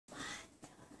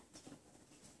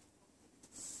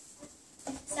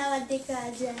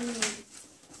Sawadika Jenny.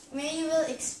 May you will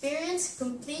experience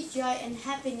complete joy and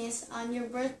happiness on your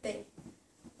birthday.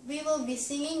 We will be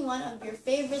singing one of your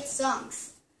favorite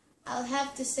songs. I'll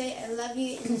have to say I love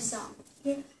you in the song.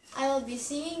 I will be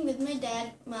singing with my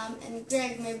dad, mom, and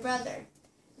Greg, my brother.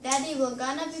 Daddy will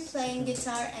gonna be playing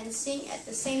guitar and sing at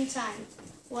the same time,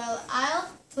 while I'll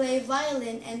play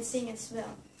violin and sing as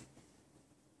well.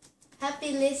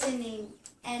 Happy listening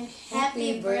and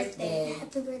happy birthday.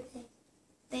 Happy birthday.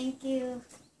 Thank you.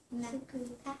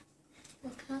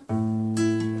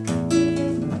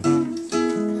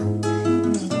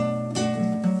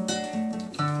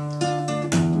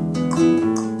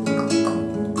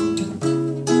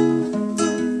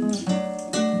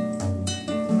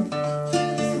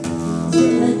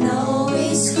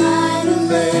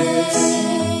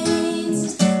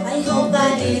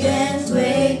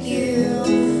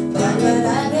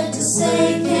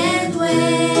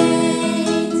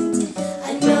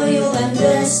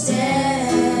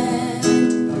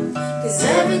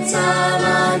 Every time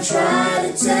I try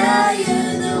to tell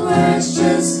you, the words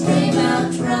just came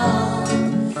out wrong.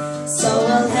 So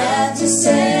I'll have to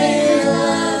say I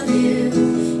love you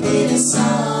in a song.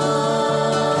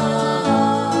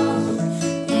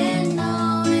 And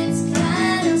no, it's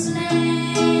kind of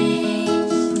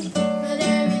strange, but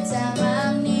every time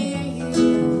I'm near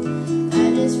you, I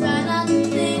just run out of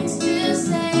things to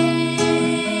say.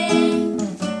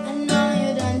 I know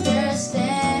you'd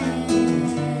understand.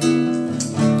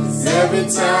 Every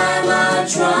time I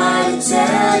try to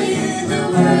tell you, the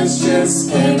words just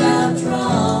came out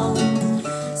wrong.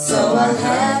 So I'll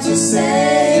have to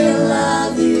say I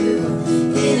love you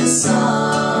in a song.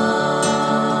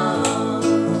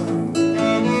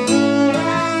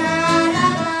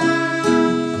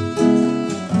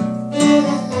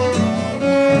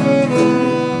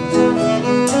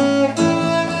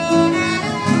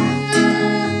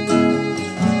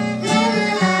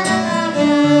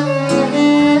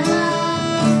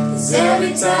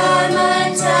 Every time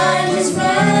my time is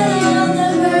running, the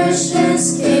words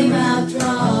just came out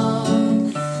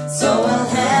wrong. So I'll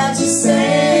have to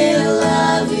say I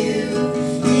love you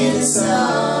in a song.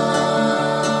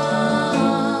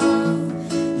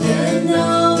 And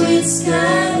no, it's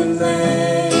kind of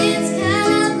late.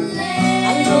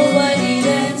 I know I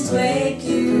didn't wake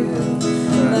you,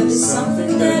 but there's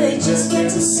something that I just get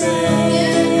to say.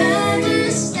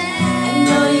 I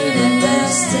know you'd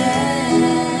understand.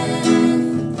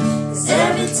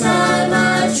 Every time I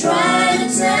try to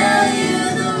tell you,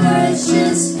 the words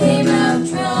just came out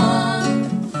wrong.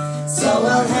 So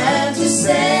I'll have to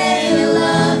say I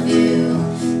love you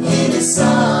in a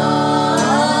song.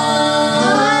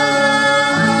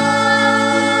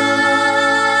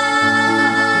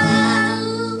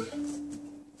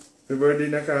 Happy birthday,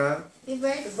 Naka. Happy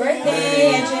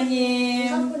birthday.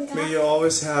 May you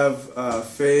always have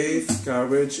faith,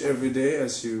 courage every day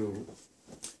as you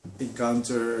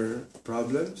encounter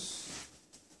problems,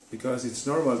 because it's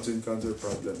normal to encounter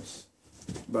problems,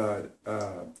 but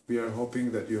we are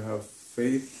hoping that you have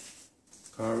faith,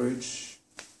 courage,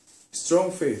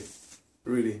 strong faith,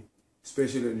 really,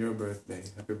 especially on your birthday.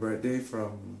 Happy birthday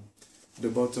from the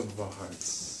bottom of our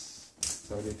hearts.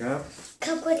 Sawadee Kap.